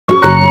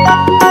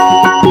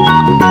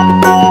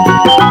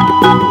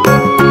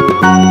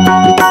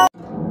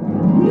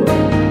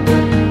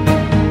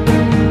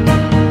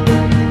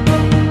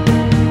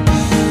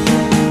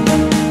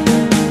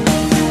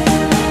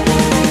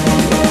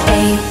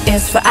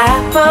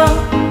apple,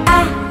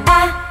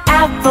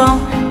 apple,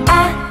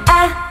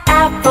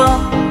 apple.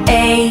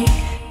 A,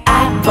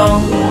 apple.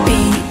 B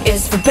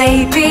is for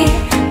baby,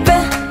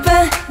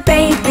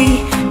 baby,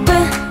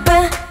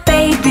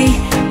 baby.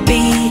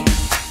 B,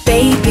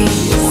 baby.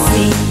 C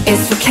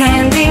is for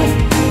candy,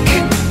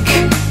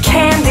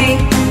 candy,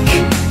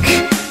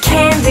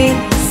 candy.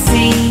 C,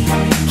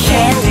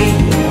 candy.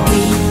 D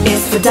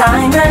is for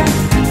diamond,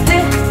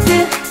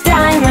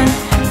 diamond,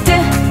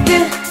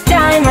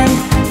 diamond.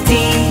 D,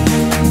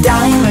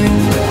 diamond.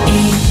 E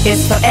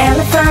is for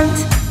elephant,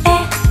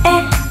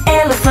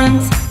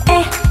 elephant,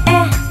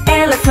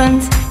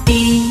 elephant.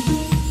 E,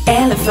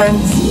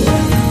 elephant.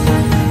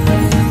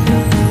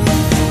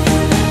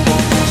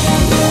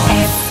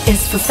 F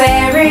is for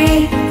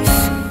fairy,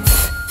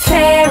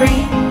 fairy,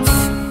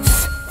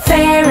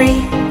 fairy.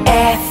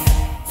 F,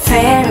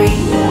 fairy.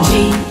 G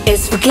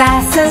is for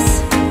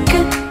glasses,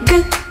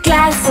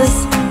 glasses,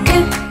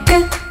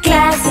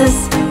 glasses.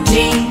 G,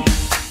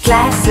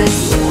 glasses.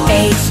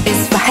 H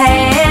is for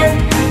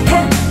hand,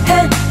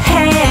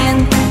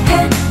 hand,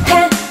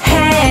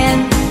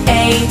 hand.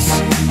 H,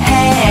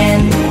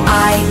 hand.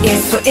 I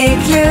is for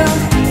igloo,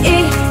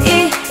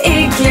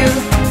 igloo,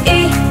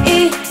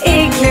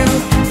 igloo.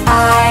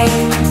 I,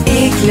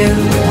 igloo.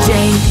 J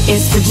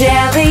is for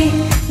jelly,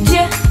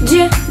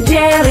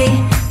 jelly,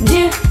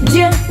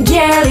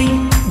 jelly.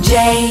 J,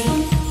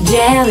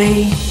 jelly.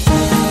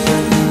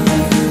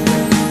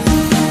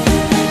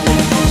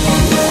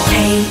 K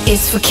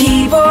is for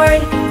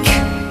keyboard,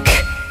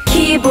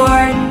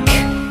 keyboard,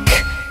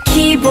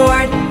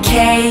 keyboard. K,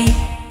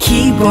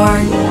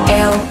 keyboard.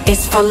 L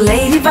is for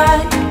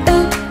ladybug,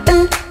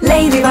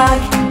 ladybug,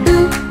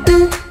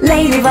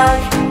 ladybug.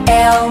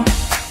 L,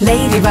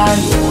 ladybug.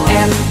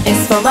 M is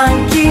for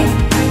monkey,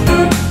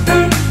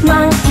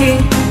 monkey,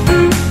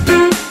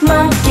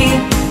 monkey.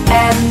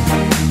 M,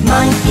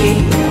 monkey.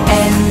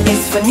 N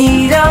is for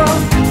needle,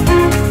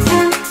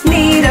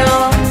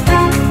 needle,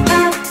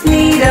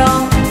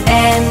 needle.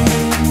 N,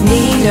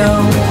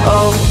 needle.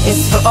 O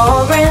is for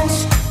orange,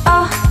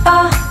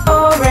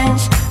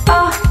 orange,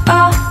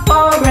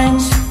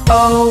 orange. O,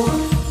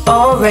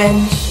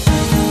 orange.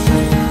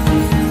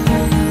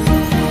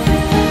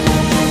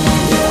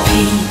 P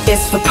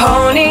is for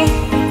pony,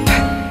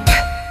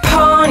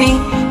 pony,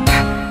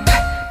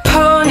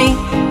 pony.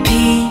 P,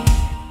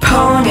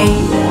 pony.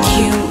 Q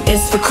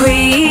is for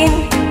queen,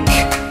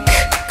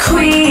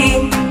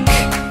 queen,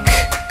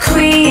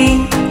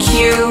 queen.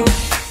 Q,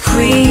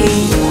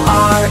 queen.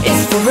 R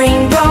is for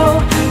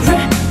rainbow,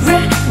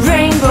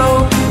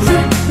 rainbow,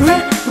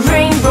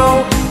 rainbow.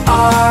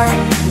 R,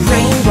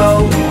 rainbow.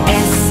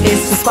 S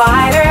is for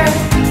spider,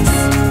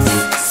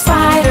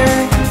 spider,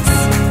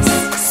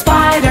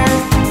 spider.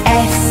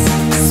 S,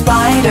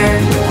 spider.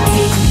 T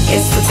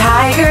is for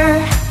tiger,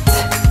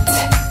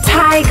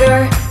 tiger,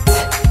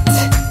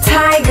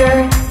 tiger.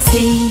 T,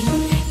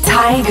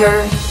 tiger.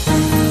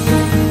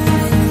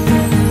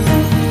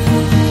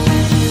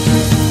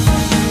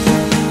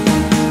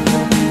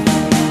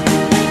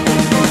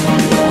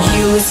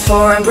 U is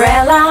for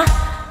umbrella,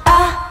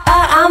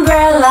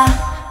 umbrella,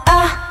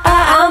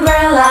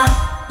 umbrella.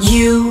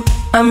 U,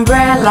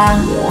 umbrella.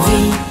 V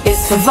is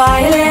for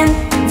violin,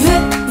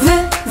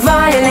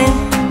 violin,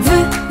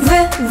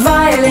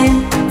 violin.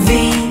 V,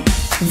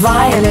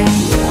 violin.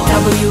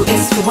 W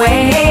is for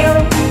whale,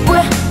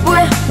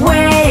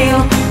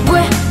 whale,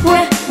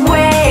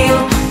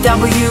 whale.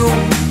 W,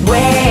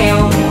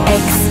 whale.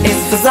 X is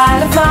for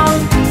xylophone,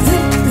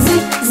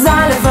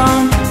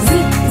 xylophone,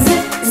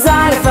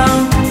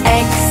 xylophone.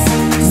 X,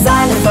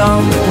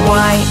 xylophone.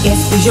 Y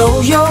is for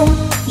yo-yo,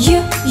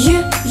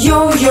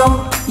 yo-yo,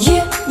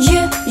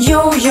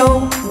 yo-yo.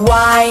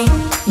 Y,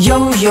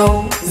 yo-yo.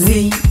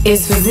 Z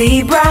is for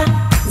zebra,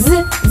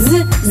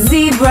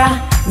 zebra,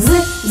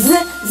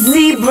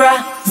 zebra.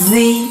 Z,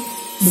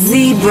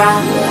 zebra.